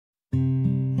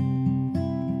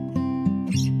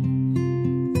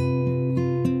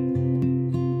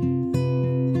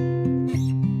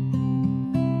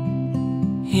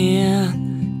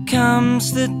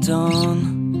comes the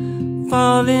dawn,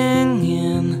 falling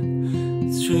in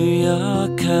through your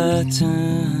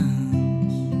curtains,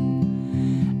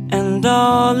 and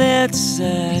all it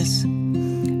says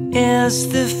is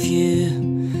the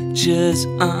future's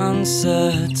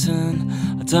uncertain.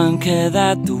 I don't care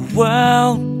that the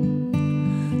world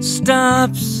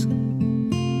stops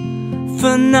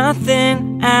for nothing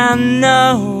and no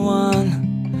one.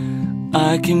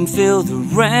 I can feel the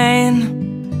rain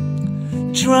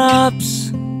drops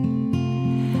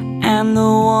and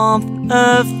the warmth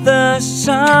of the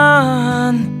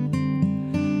sun.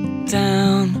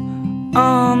 Down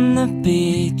on the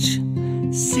beach,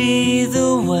 see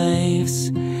the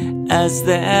waves as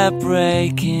they're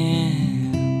breaking.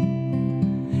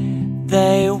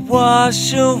 They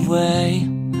wash away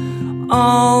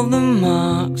all the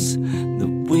marks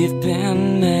that we've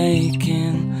been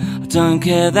making. I don't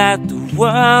care that the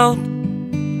world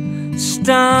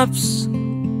stops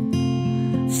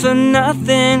for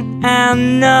nothing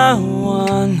and no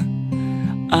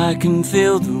one. I can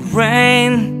feel the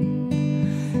rain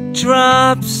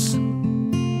drops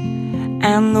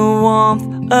and the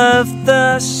warmth of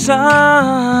the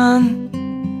sun.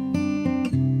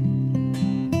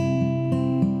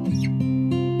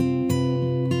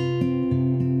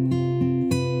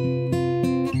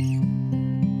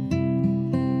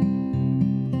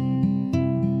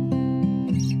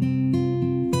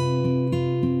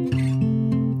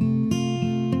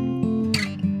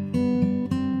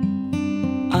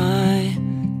 I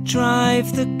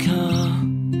drive the car,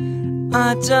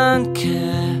 I don't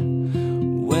care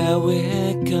where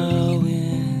we're going.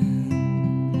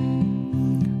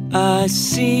 I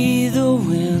see the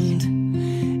wind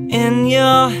in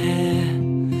your hair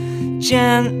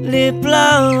gently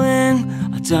blowing.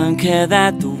 I don't care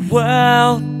that the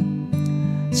world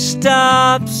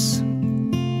stops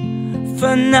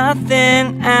for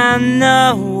nothing and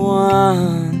no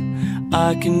one.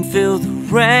 I can feel the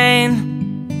rain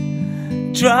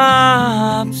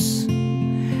drops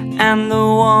and the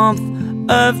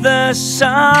warmth of the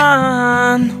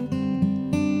sun.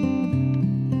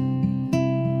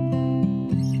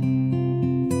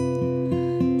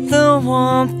 The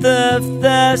warmth of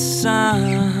the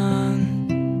sun.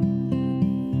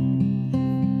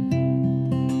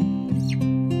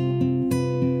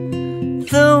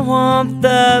 The warmth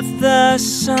of the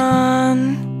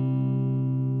sun.